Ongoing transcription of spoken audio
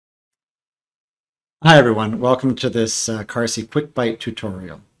Hi everyone, welcome to this Carsey Quick Bite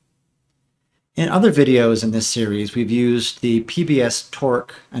tutorial. In other videos in this series, we've used the PBS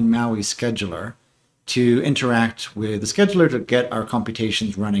Torque and Maui scheduler to interact with the scheduler to get our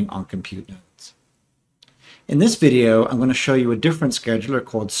computations running on compute nodes. In this video, I'm going to show you a different scheduler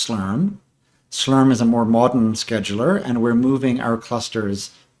called Slurm. Slurm is a more modern scheduler, and we're moving our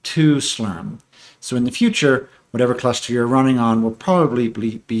clusters to Slurm. So in the future, whatever cluster you're running on will probably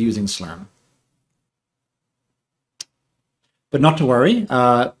be using Slurm. But not to worry,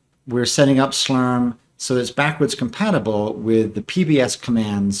 we're setting up Slurm so that it's backwards compatible with the PBS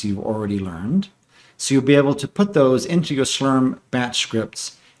commands you've already learned. So you'll be able to put those into your Slurm batch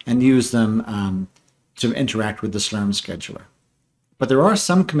scripts and use them to interact with the Slurm scheduler. But there are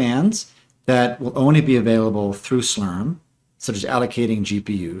some commands that will only be available through Slurm, such as allocating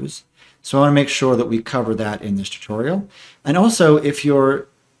GPUs. So I want to make sure that we cover that in this tutorial. And also, if you're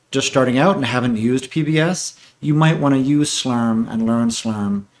just starting out and haven't used PBS, you might want to use Slurm and learn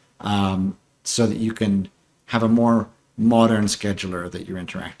Slurm so that you can have a more modern scheduler that you're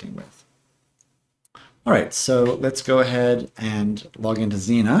interacting with. All right, so let's go ahead and log into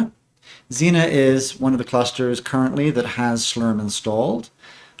Xena. Xena is one of the clusters currently that has Slurm installed.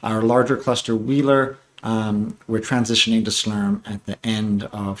 Our larger cluster, Wheeler, we're transitioning to Slurm at the end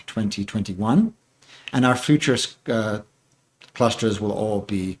of 2021. And our future clusters will all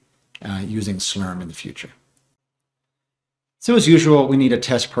be using Slurm in the future. So as usual, we need a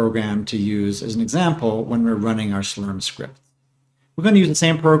test program to use as an example when we're running our Slurm script. We're going to use the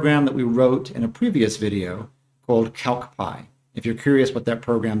same program that we wrote in a previous video called CalcPy. If you're curious what that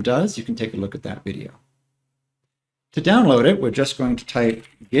program does, you can take a look at that video. To download it, we're just going to type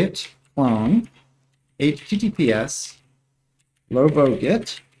git clone https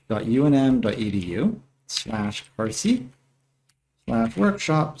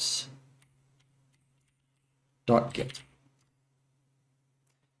lobogit.unm.edu/workshops.git.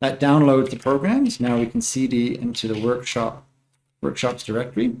 That downloads the programs. Now we can cd into the workshops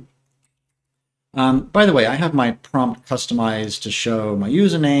directory. By the way, I have my prompt customized to show my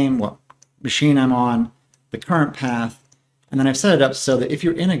username, what machine I'm on, the current path, and then I've set it up so that if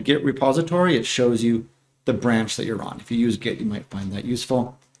you're in a Git repository, it shows you the branch that you're on. If you use Git, you might find that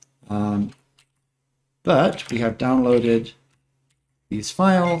useful. But we have downloaded these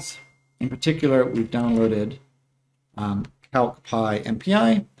files. In particular, we've downloaded CalcPy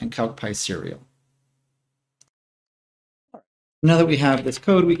MPI and CalcPy serial. Now that we have this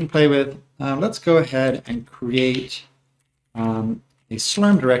code we can play with, let's go ahead and create a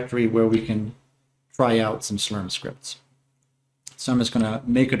Slurm directory where we can try out some Slurm scripts. So I'm just going to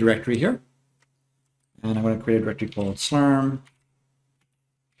make a directory here, and I'm going to create a directory called Slurm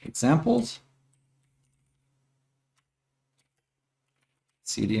examples.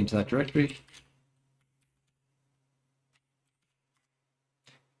 cd into that directory.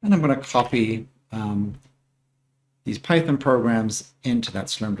 And I'm going to copy these Python programs into that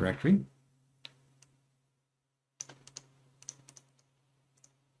Slurm directory.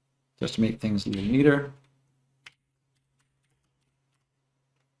 Just to make things a little neater.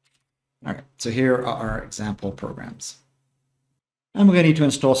 All right, so here are our example programs. And we're going to need to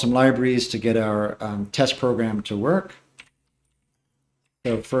install some libraries to get our test program to work.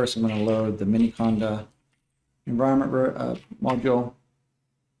 So first I'm going to load the Miniconda environment module.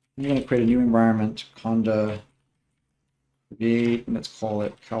 I'm going to create a new environment, conda create, and let's call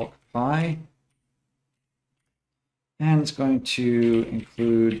it CalcPy. And it's going to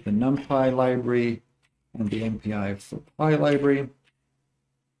include the NumPy library and the MPI for Py library.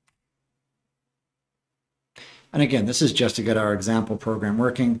 And again, this is just to get our example program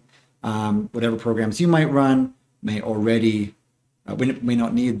working. Whatever programs you might run may already, we may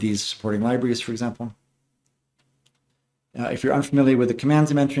not need these supporting libraries, for example. If you're unfamiliar with the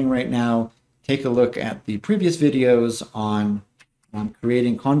commands I'm entering right now, take a look at the previous videos on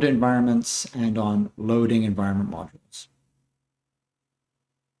creating conda environments and on loading environment modules.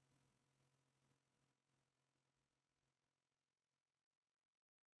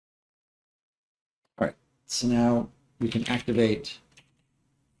 All right, so now we can activate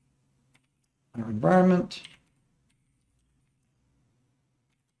our environment.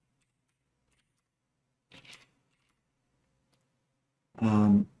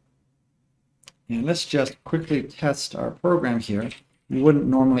 And let's just quickly test our program here. We wouldn't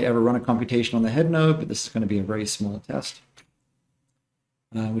normally ever run a computation on the head node, but this is going to be a very small test.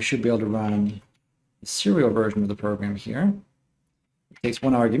 We should be able to run the serial version of the program here. It takes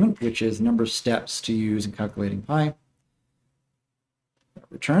one argument, which is number of steps to use in calculating pi.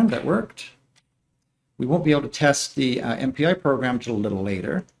 Returned, that worked. We won't be able to test the MPI program until a little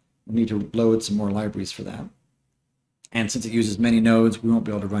later. We'll need to load some more libraries for that. And since it uses many nodes, we won't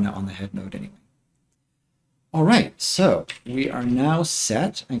be able to run it on the head node anyway. All right, so we are now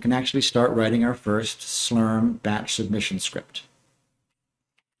set and can actually start writing our first Slurm batch submission script.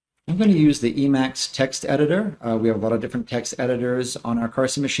 I'm going to use the Emacs text editor. We have a lot of different text editors on our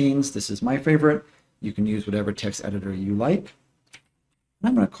Carson machines. This is my favorite. You can use whatever text editor you like.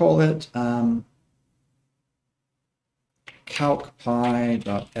 I'm going to call it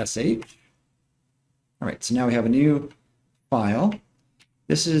calcpy.sh. All right, so now we have a new file.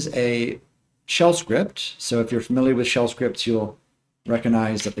 This is a shell script. So if you're familiar with shell scripts, you'll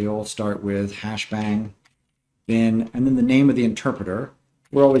recognize that they all start with hashbang, bin, and then the name of the interpreter.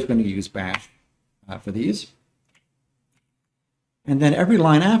 We're always going to use bash for these. And then every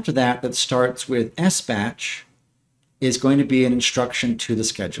line after that that starts with sbatch is going to be an instruction to the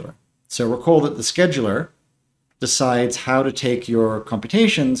scheduler. So recall that the scheduler decides how to take your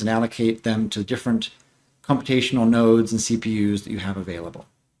computations and allocate them to different computational nodes and CPUs that you have available.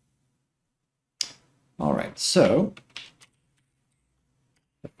 All right, so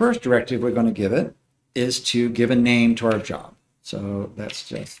the first directive we're going to give it is to give a name to our job. So let's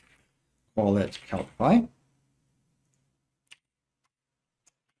just call it calcpy.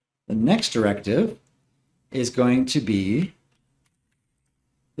 The next directive is going to be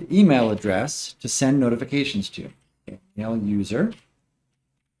the email address to send notifications to. Email user.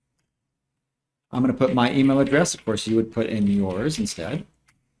 I'm going to put my email address. Of course, you would put in yours instead.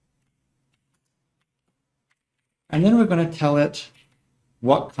 And then we're going to tell it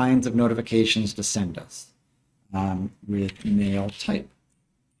what kinds of notifications to send us with mail type.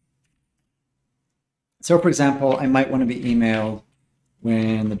 So for example, I might want to be emailed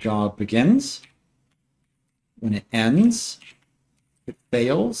when the job begins, when it ends, if it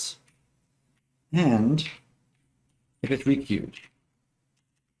fails, and if it's requeued.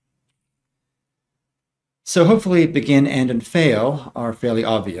 So hopefully begin, end, and fail are fairly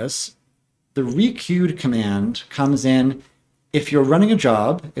obvious. The requeued command comes in if you're running a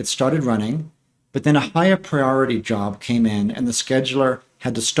job, it started running, but then a higher priority job came in and the scheduler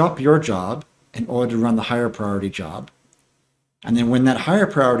had to stop your job in order to run the higher priority job. And then when that higher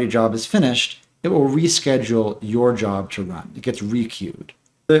priority job is finished, it will reschedule your job to run. It gets requeued.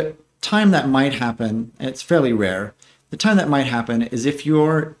 The time that might happen, and it's fairly rare, the time that might happen is if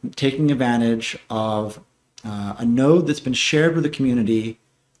you're taking advantage of a node that's been shared with the community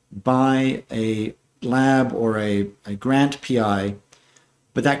by a lab or a grant PI,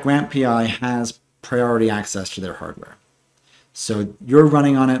 but that grant PI has priority access to their hardware. So you're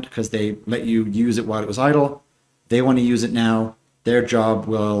running on it because they let you use it while it was idle. They want to use it now. Their job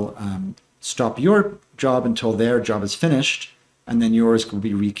will stop your job until their job is finished, and then yours will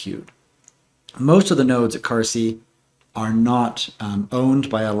be requeued. Most of the nodes at Carsi are not owned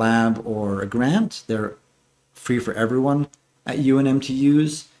by a lab or a grant. They're free for everyone at UNM to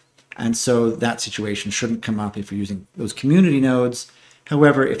use. And so that situation shouldn't come up if you're using those community nodes.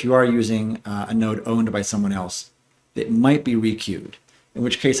 However, if you are using a node owned by someone else, it might be requeued, in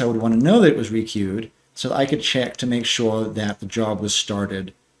which case I would want to know that it was requeued so that I could check to make sure that the job was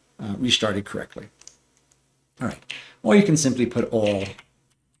restarted correctly. All right, or you can simply put all to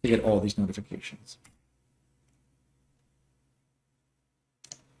get all these notifications.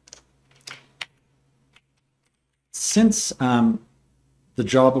 Since the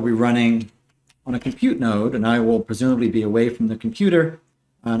job will be running on a compute node, and I will presumably be away from the computer,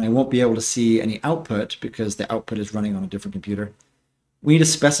 and I won't be able to see any output because the output is running on a different computer, we need to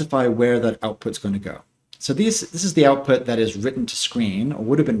specify where that output's going to go. So this is the output that is written to screen, or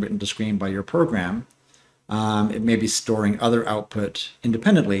would have been written to screen by your program. It may be storing other output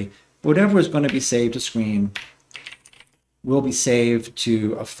independently. Whatever is going to be saved to screen will be saved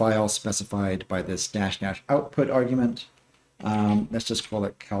to a file specified by this -- output argument. Let's just call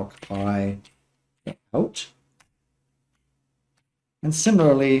it calcpy out. And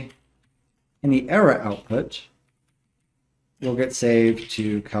similarly, any error output will get saved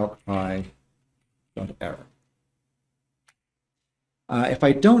to calcpy.error. If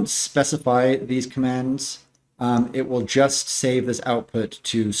I don't specify these commands, it will just save this output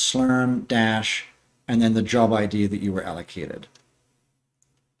to slurm dash and then the job ID that you were allocated.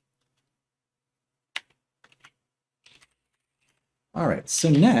 All right, so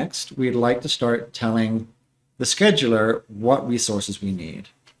next we'd like to start telling the scheduler what resources we need.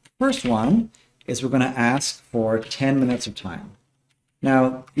 First one is we're going to ask for 10 minutes of time.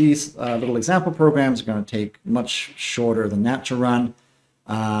 Now, these little example programs are going to take much shorter than that to run,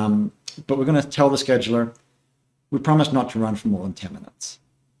 but we're going to tell the scheduler, we promise not to run for more than 10 minutes.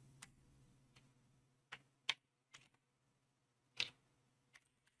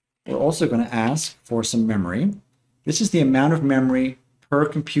 we're also going to ask for some memory. This is the amount of memory per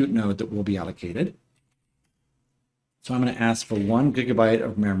compute node that will be allocated. So I'm going to ask for 1 gigabyte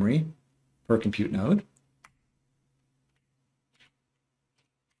of memory per compute node.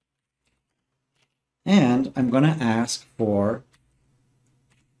 And I'm going to ask for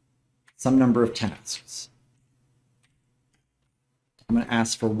some number of tasks. I'm going to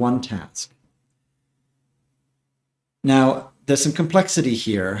ask for 1 task. Now, there's some complexity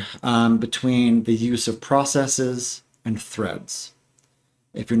here between the use of processes and threads.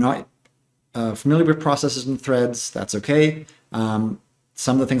 If you're not familiar with processes and threads, that's okay. Some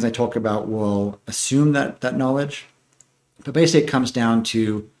of the things I talk about will assume that knowledge. But basically, it comes down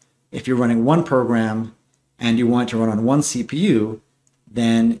to if you're running one program and you want it to run on one CPU,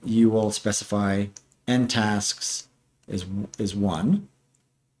 then you will specify n tasks is 1.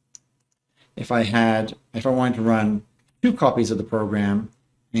 If I wanted to run 2 copies of the program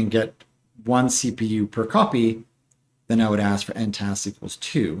and get 1 CPU per copy, then I would ask for n tasks equals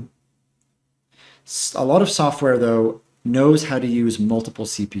 2. A lot of software, though, knows how to use multiple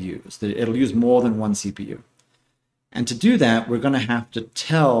CPUs. It'll use more than 1 CPU. And to do that, we're going to have to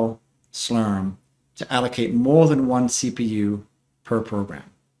tell Slurm to allocate more than 1 CPU per program.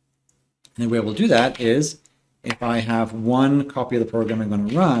 And the way we'll do that is if I have 1 copy of the program I'm going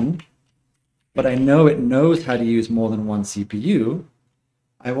to run, but I know it knows how to use more than 1 CPU,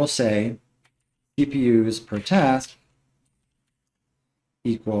 I will say CPUs per task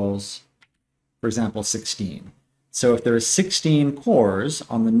equals, for example, 16. So if there are 16 cores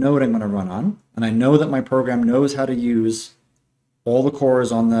on the node I'm going to run on, and I know that my program knows how to use all the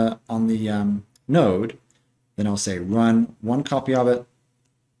cores on the node, then I'll say run 1 copy of it,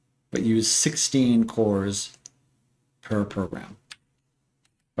 but use 16 cores per program.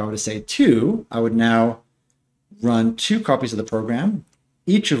 If I were to say 2, I would now run 2 copies of the program,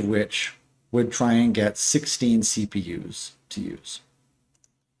 each of which would try and get 16 CPUs to use.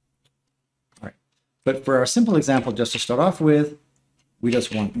 All right. But for our simple example, just to start off with, we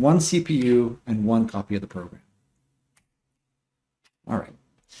just want 1 CPU and 1 copy of the program. All right.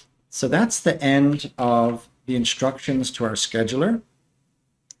 So that's the end of the instructions to our scheduler.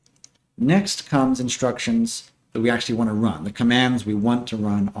 Next comes instructions that we actually want to run, the commands we want to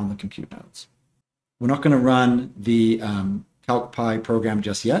run on the compute nodes. We're not going to run the CalcPy program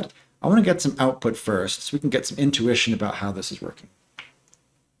just yet. I want to get some output first so we can get some intuition about how this is working.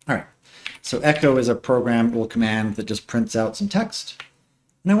 All right, so echo is a programmable command that just prints out some text.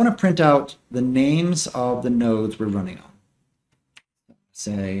 And I want to print out the names of the nodes we're running on.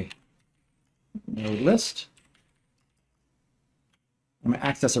 Say node list. I'm going to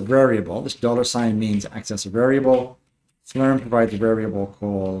access a variable. This $ means access a variable. Slurm provides a variable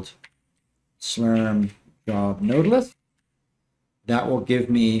called Slurm job node list. That will give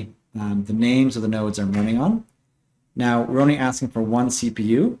me the names of the nodes I'm running on. Now, we're only asking for 1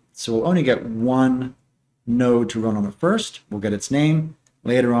 CPU, so we'll only get 1 node to run on it first. We'll get its name.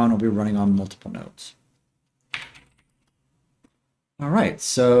 Later on, we'll be running on multiple nodes. All right,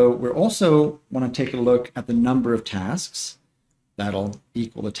 so we also want to take a look at the number of tasks. That'll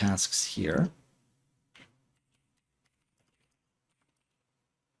equal the tasks here.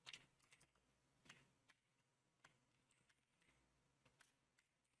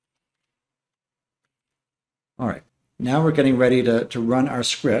 All right, now we're getting ready to run our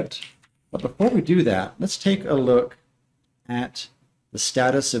script. But before we do that, let's take a look at the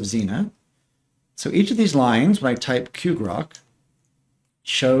status of Xena. So each of these lines, when I type qgrok,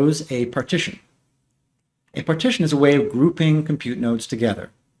 shows a partition. A partition is a way of grouping compute nodes together.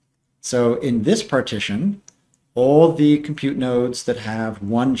 So in this partition, all the compute nodes that have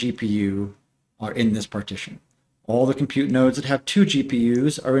 1 GPU are in this partition. All the compute nodes that have 2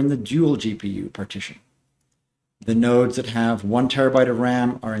 GPUs are in the dual GPU partition. The nodes that have 1 terabyte of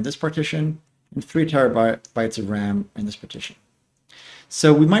RAM are in this partition, and 3 terabytes of RAM in this partition.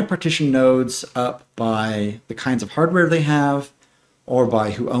 So we might partition nodes up by the kinds of hardware they have, or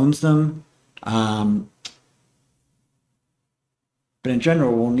by who owns them. But in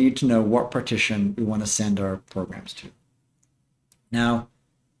general, we'll need to know what partition we want to send our programs to. Now,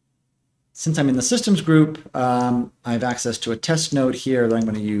 since I'm in the systems group, I have access to a test node here that I'm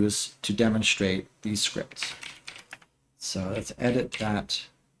going to use to demonstrate these scripts. So let's edit that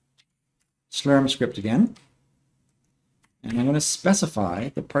Slurm script again. And I'm going to specify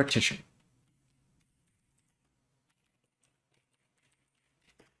the partition.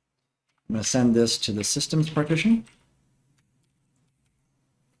 I'm going to send this to the systems partition,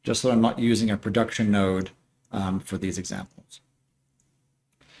 just so I'm not using a production node for these examples.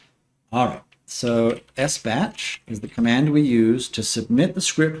 All right, So sbatch is the command we use to submit the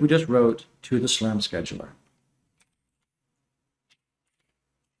script we just wrote to the Slurm scheduler.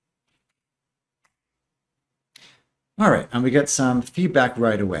 All right, and we get some feedback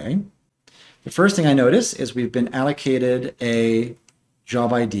right away. The first thing I notice is we've been allocated a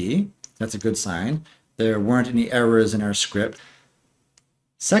job ID. That's a good sign. There weren't any errors in our script.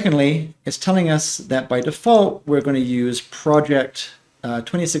 Secondly, it's telling us that by default, we're going to use project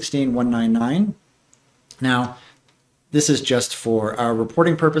 2016-199. Now, this is just for our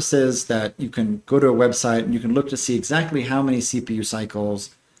reporting purposes, that you can go to a website and you can look to see exactly how many CPU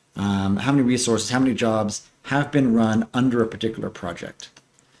cycles, how many resources, how many jobs have been run under a particular project.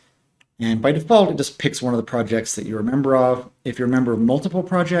 And by default, it just picks one of the projects that you're a member of. If you're a member of multiple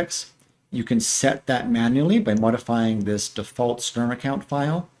projects, you can set that manually by modifying this default Slurm account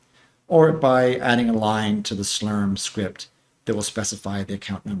file, or by adding a line to the Slurm script that will specify the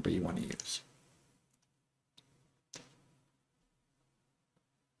account number you want to use.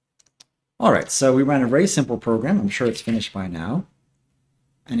 All right, so we ran a very simple program. I'm sure it's finished by now.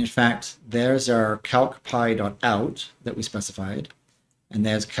 And in fact, there's our calcpy.out that we specified. And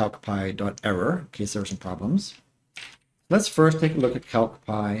there's calcpy.error in case there were some problems. Let's first take a look at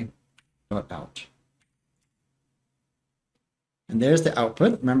calcpy.out. And there's the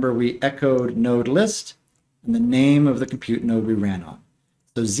output. Remember, we echoed node list and the name of the compute node we ran on.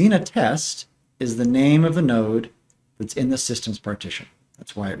 So Xena test is the name of the node that's in the systems partition.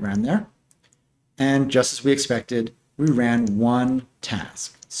 That's why it ran there. And just as we expected, we ran one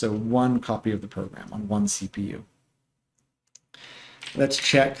task. So one copy of the program on one CPU. Let's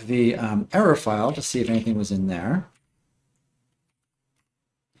check the error file to see if anything was in there.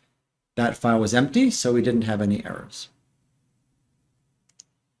 That file was empty, so we didn't have any errors.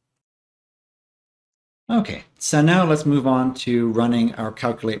 Okay, so now let's move on to running our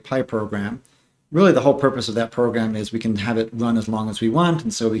calculate py program. Really, the whole purpose of that program is we can have it run as long as we want,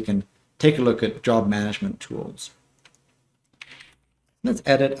 and so we can take a look at job management tools. Let's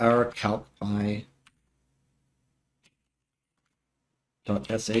edit our calcpy.sh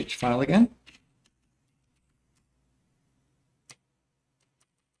file again.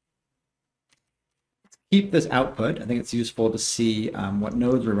 Keep this output. I think it's useful to see what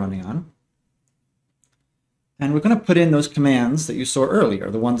nodes we're running on. And we're going to put in those commands that you saw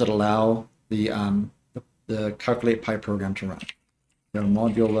earlier, the ones that allow the calculate py program to run. So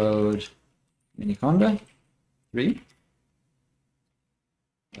module load miniconda 3.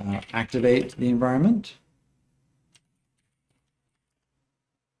 Activate the environment.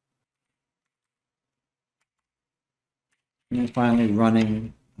 And then finally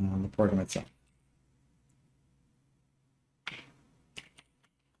running the program itself.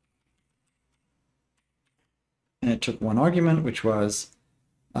 And it took one argument, which was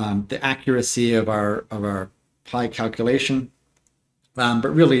the accuracy of our pi calculation.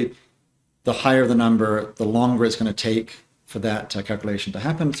 But really, the higher the number, the longer it's going to take for that calculation to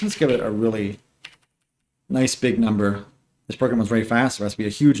happen. So let's give it a really nice big number. This program was very fast, so it has to be a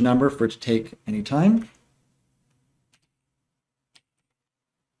huge number for it to take any time.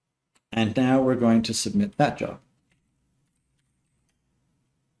 And now we're going to submit that job.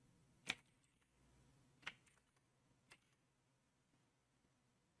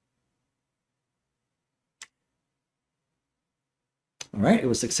 All right, it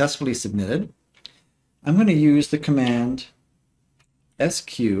was successfully submitted. I'm going to use the command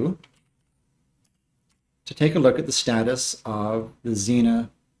sq to take a look at the status of the Xena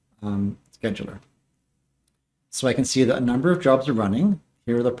scheduler. So I can see that a number of jobs are running.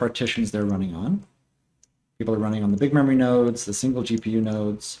 Here are the partitions they're running on. People are running on the big memory nodes, the single GPU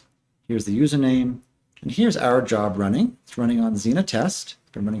nodes. Here's the username. And here's our job running. It's running on Xena test.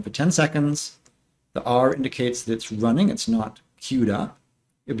 It's been running for 10 seconds. The R indicates that it's running. It's not queued up.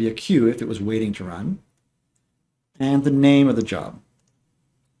 It would be a queue if it was waiting to run. And the name of the job.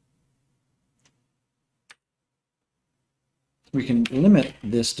 We can limit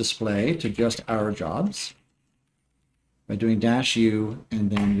this display to just our jobs by doing -u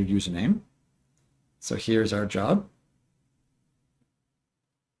and then your username. So here's our job.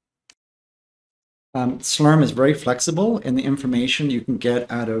 Slurm is very flexible in the information you can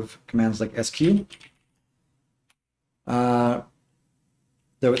get out of commands like sq.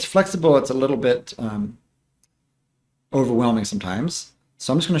 Though it's flexible, it's a little bit overwhelming sometimes.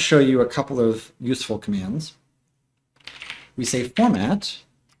 So I'm just going to show you a couple of useful commands. We say format.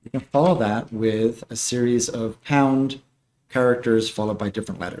 You can follow that with a series of pound characters followed by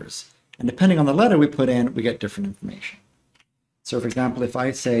different letters. And depending on the letter we put in, we get different information. So for example, if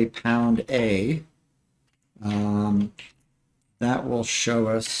I say pound A, that will show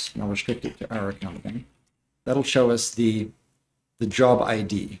us, and I'll restrict it to our account again. That'll show us the job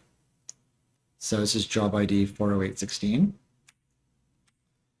ID. So this is job ID 40816.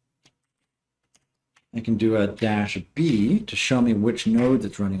 I can do a -B to show me which node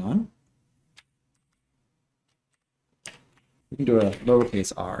it's running on. We can do a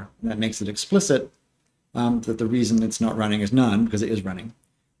lowercase r, and that makes it explicit that the reason it's not running is none, because it is running.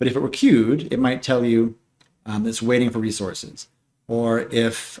 But if it were queued, it might tell you it's waiting for resources. Or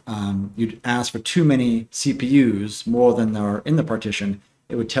if you'd ask for too many CPUs, more than are in the partition,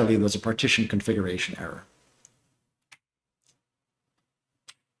 it would tell you there's a partition configuration error.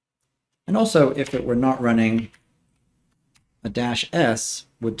 And also, if it were not running, a -S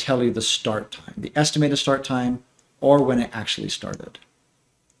would tell you the start time, the estimated start time, or when it actually started.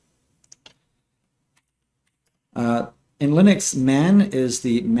 In Linux, man is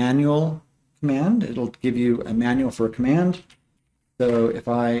the manual command. It'll give you a manual for a command. So if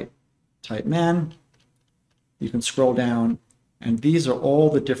I type man, you can scroll down, and these are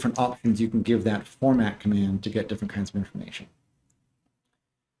all the different options you can give that format command to get different kinds of information.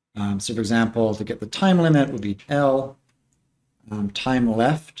 So for example, to get the time limit would be L, time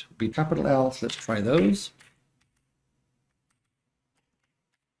left would be capital L, so let's try those.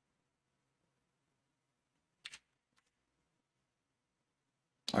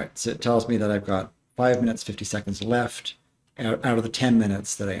 All right, so it tells me that I've got 5 minutes, 50 seconds left out of the 10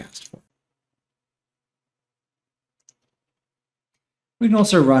 minutes that I asked for. We can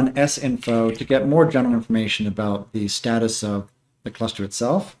also run sinfo to get more general information about the status of the cluster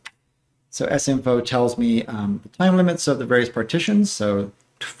itself. So sinfo tells me the time limits of the various partitions, so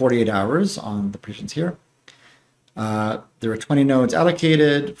 48 hours on the partitions here. There are 20 nodes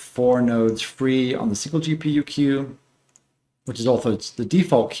allocated, 4 nodes free on the single GPU queue, which is also the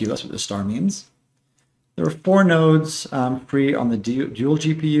default queue. That's what the star means. There are 4 nodes free on the dual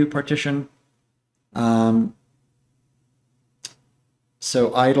GPU partition.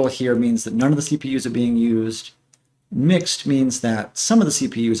 So idle here means that none of the CPUs are being used. Mixed means that some of the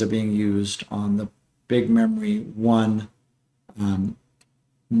CPUs are being used on the big memory 1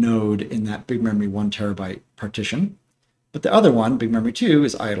 node in that big memory 1 terabyte partition. But the other one, big memory 2,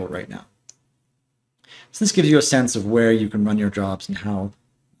 is idle right now. So this gives you a sense of where you can run your jobs and how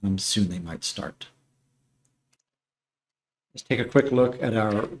soon they might start. Let's take a quick look at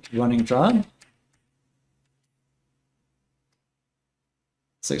our running job.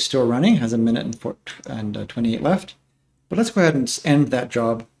 So it's still running, has 1 minute and 28 left. But let's go ahead and end that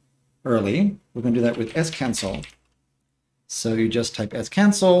job early. We're going to do that with scancel. So you just type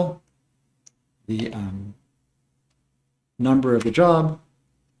scancel, the number of the job,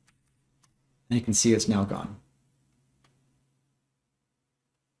 and you can see it's now gone.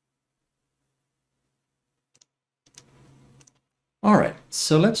 All right,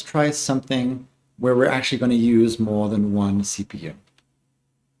 so let's try something where we're actually going to use more than one CPU.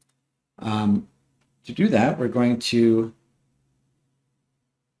 To do that, we're going to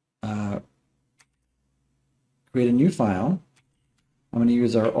create a new file. I'm going to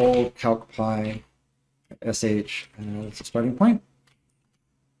use our old calcpy sh as a starting point.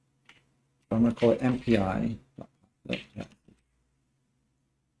 I'm going to call it MPI. All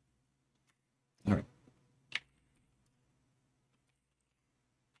right.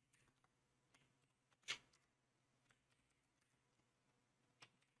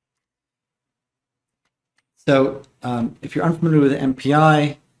 So if you're unfamiliar with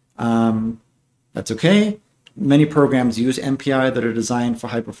MPI, that's okay. Many programs use MPI that are designed for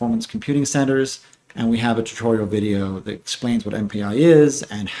high-performance computing centers, and we have a tutorial video that explains what MPI is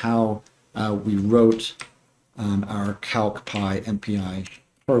and how we wrote our calcpy MPI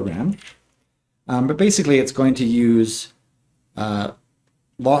program. But basically, it's going to use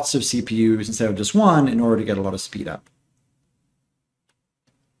lots of CPUs instead of just one in order to get a lot of speed up.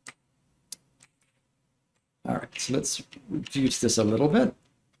 All right, so let's reduce this a little bit.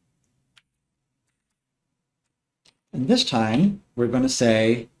 And this time, we're going to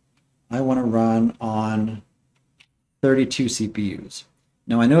say, I want to run on 32 CPUs.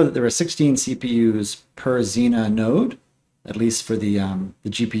 Now, I know that there are 16 CPUs per Xena node, at least for the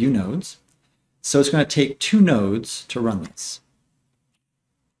GPU nodes. So it's going to take 2 nodes to run this.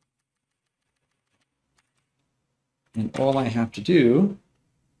 And all I have to do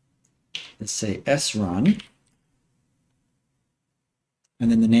is say srun,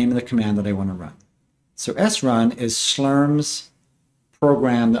 and then the name of the command that I want to run. So srun is Slurm's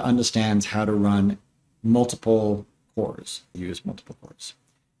program that understands how to run multiple cores, use multiple cores.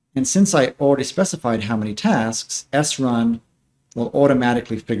 And since I already specified how many tasks, srun will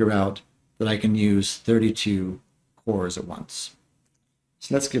automatically figure out that I can use 32 cores at once.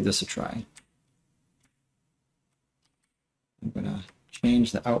 So let's give this a try. I'm going to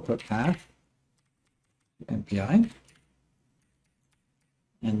change the output path to MPI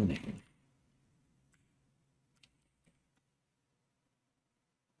and the name.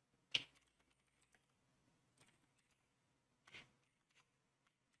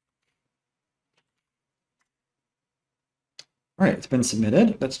 All right, it's been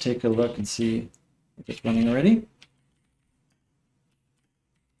submitted. Let's take a look and see if it's running already.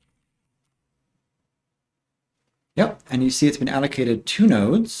 Yep, and you see it's been allocated 2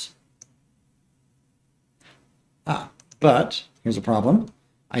 nodes. But here's a problem.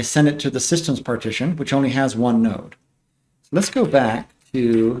 I sent it to the systems partition, which only has 1 node. So let's go back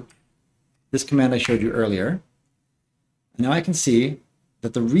to this command I showed you earlier. And now I can see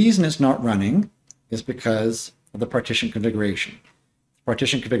that the reason it's not running is because of the partition configuration. The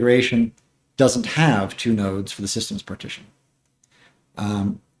partition configuration doesn't have 2 nodes for the systems partition.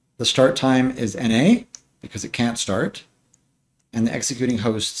 The start time is NA because it can't start, and the executing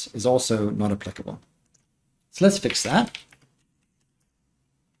hosts is also not applicable. So let's fix that.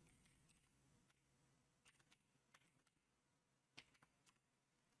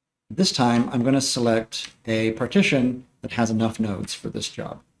 This time I'm going to select a partition that has enough nodes for this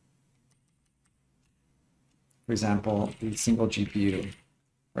job. For example, the single GPU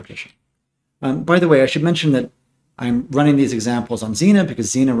partition. By the way, I should mention that I'm running these examples on Xena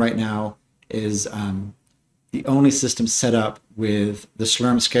because Xena right now is the only system set up with the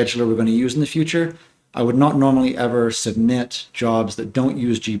Slurm scheduler we're going to use in the future. I would not normally ever submit jobs that don't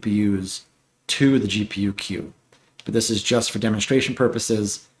use GPUs to the GPU queue, but this is just for demonstration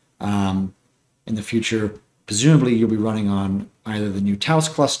purposes. In the future, presumably you'll be running on either the new Taos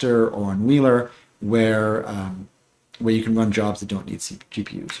cluster or on Wheeler, where you can run jobs that don't need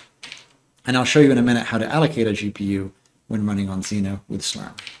GPUs. And I'll show you in a minute how to allocate a GPU when running on Xena with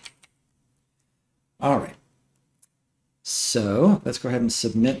Slurm. All right. So let's go ahead and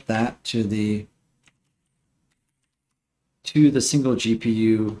submit that to the single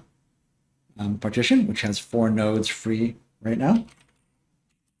GPU partition, which has 4 nodes free right now.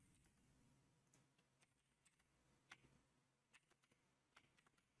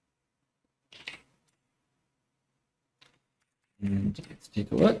 And let's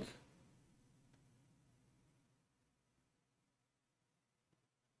take a look.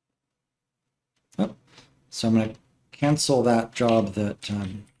 Oh, so I'm going to cancel that job that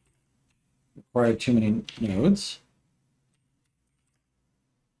required too many nodes.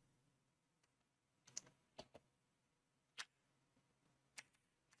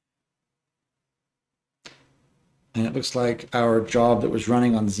 And it looks like our job that was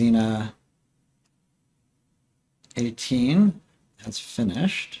running on Xena 18 has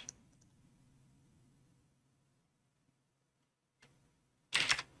finished.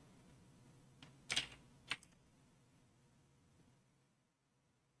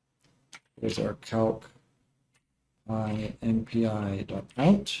 Here's our calc by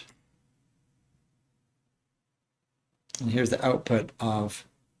mpi.out. And here's the output of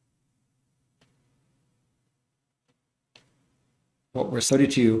what were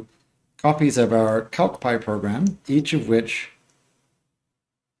 32 copies of our CalcPy program, each of which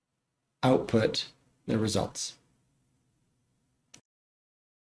output the results.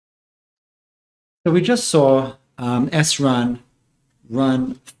 So we just saw srun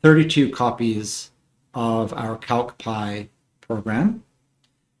run 32 copies of our CalcPy program.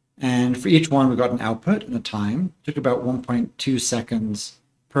 And for each one, we got an output and a time. It took about 1.2 seconds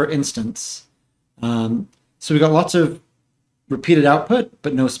per instance. So we got lots of repeated output,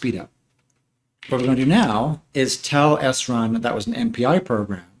 but no speed up. What we're going to do now is tell srun that was an MPI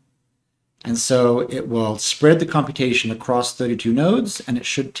program. And so it will spread the computation across 32 nodes, and it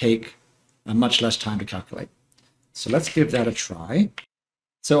should take much less time to calculate. So let's give that a try.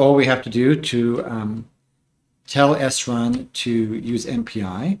 So all we have to do to tell srun to use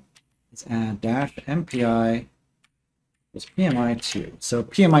MPI is add -MPI is PMI2. So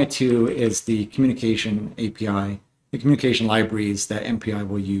PMI2 is the communication API, the communication libraries that MPI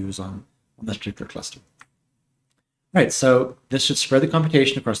will use on this particular cluster. All right, so this should spread the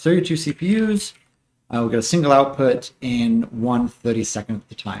computation across 32 CPUs. We'll get a single output in 1/32 of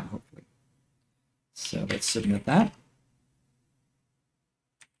the time, hopefully. So let's submit that.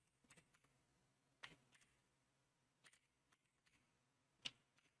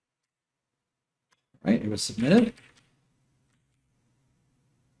 All right, it was submitted.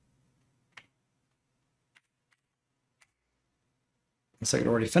 Looks like it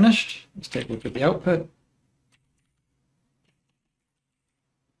already finished. Let's take a look at the output.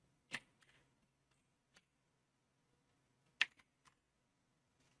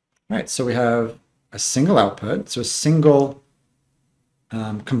 right, so we have a single output, so a single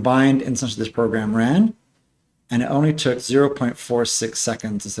combined instance of this program ran, and it only took 0.46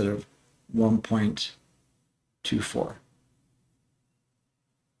 seconds instead of 1.24.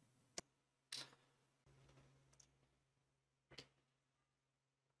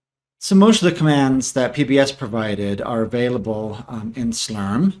 So most of the commands that PBS provided are available in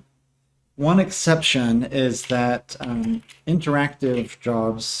Slurm. One exception is that interactive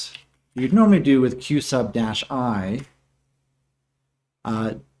jobs you'd normally do with q sub-i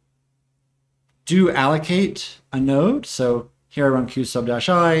do allocate a node. So here I run q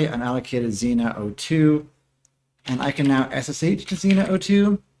sub-i, I'm allocated Xena 02, and I can now SSH to Xena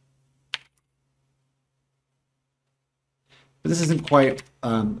 02. But this isn't quite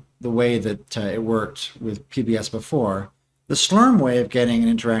the way that it worked with PBS before. The Slurm way of getting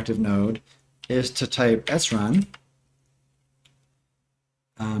an interactive node is to type srun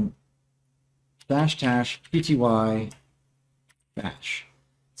 --pty bash.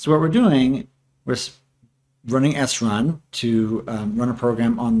 So what we're doing, we're running srun to run a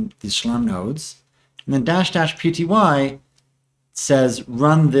program on the Slurm nodes, and then --pty says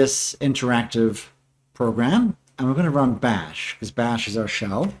run this interactive program, and we're going to run bash because bash is our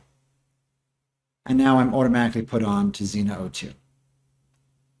shell. And now I'm automatically put on to Xena 02.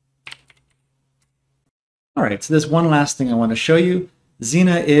 All right, so there's one last thing I want to show you.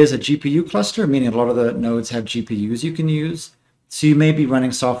 Xena is a GPU cluster, meaning a lot of the nodes have GPUs you can use. So you may be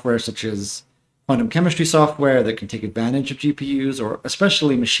running software such as quantum chemistry software that can take advantage of GPUs, or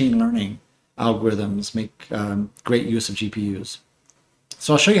especially machine learning algorithms make great use of GPUs.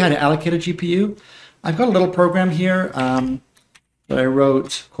 So I'll show you how to allocate a GPU. I've got a little program here that I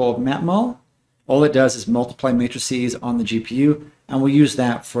wrote called mapmul. All it does is multiply matrices on the GPU, and we'll use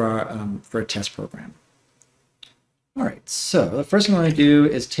that for a test program. All right, so the first thing we're going to do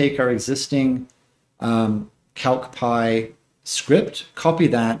is take our existing calcpy script, copy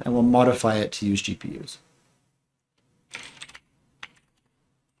that, and we'll modify it to use GPUs.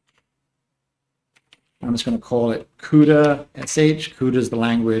 I'm just going to call it CUDA-sh. CUDA is the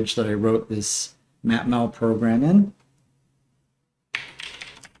language that I wrote this mapmul program in.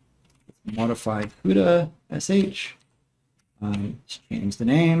 Modify CUDA-sh. Just change the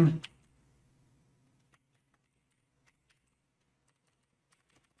name.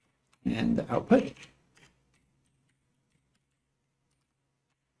 And the output.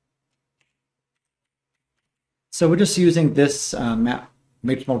 So we're just using this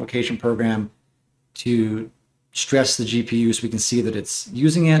matrix multiplication program to stress the GPU so we can see that it's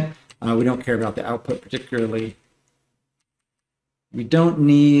using it. We don't care about the output particularly. We don't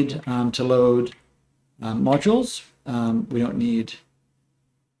need to load modules. We don't need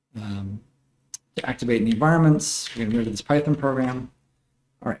to activate any environments. We're going to move to this Python program.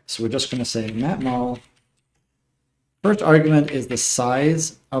 All right, so we're just going to say mapmul. First argument is the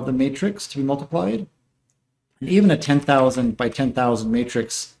size of the matrix to be multiplied. And even a 10,000 by 10,000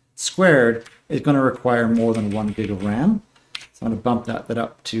 matrix squared is going to require more than 1 gig of RAM. So I'm going to bump that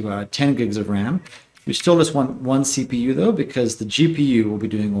up to 10 gigs of RAM. We still just want one CPU though, because the GPU will be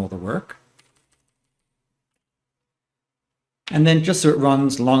doing all the work. And then just so it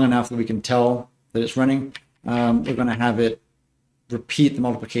runs long enough that we can tell that it's running, we're going to have it repeat the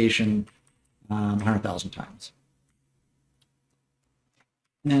multiplication 100,000 times.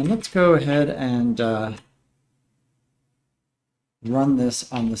 And let's go ahead and run this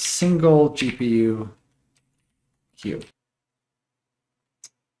on the single GPU queue.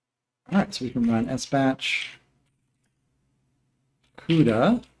 All right, so we can run sbatch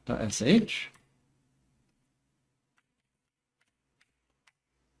CUDA.sh.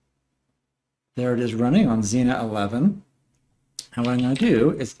 There it is running on Xena 11. And what I'm going to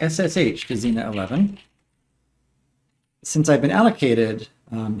do is SSH to Xena 11. Since I've been allocated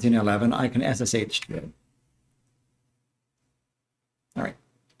Xena 11, I can SSH to it. All right.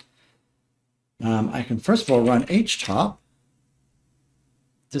 I can first of all run htop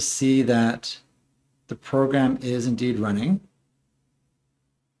to see that the program is indeed running.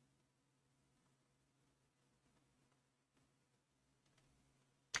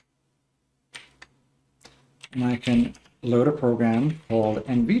 And I can load a program called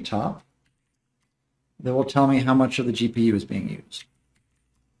nvtop that will tell me how much of the GPU is being used.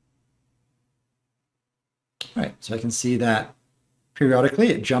 All right, so I can see that periodically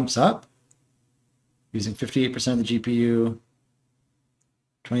it jumps up using 58% of the GPU,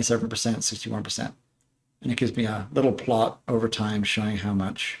 27%, 61%. And it gives me a little plot over time showing how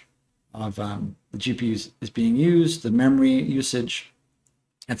much of the GPU is being used, the memory usage,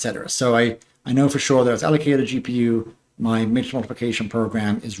 etc. So I know for sure that it's allocated a GPU my matrix multiplication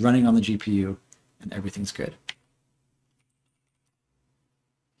program is running on the GPU and everything's good.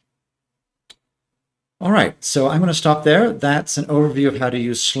 All right, so I'm going to stop there. That's an overview of how to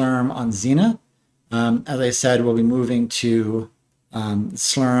use Slurm on Xena. As I said, we'll be moving to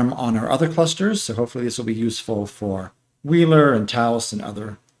Slurm on our other clusters, so hopefully this will be useful for Wheeler and Taos and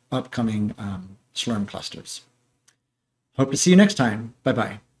other upcoming Slurm clusters. Hope to see you next time.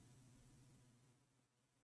 Bye-bye.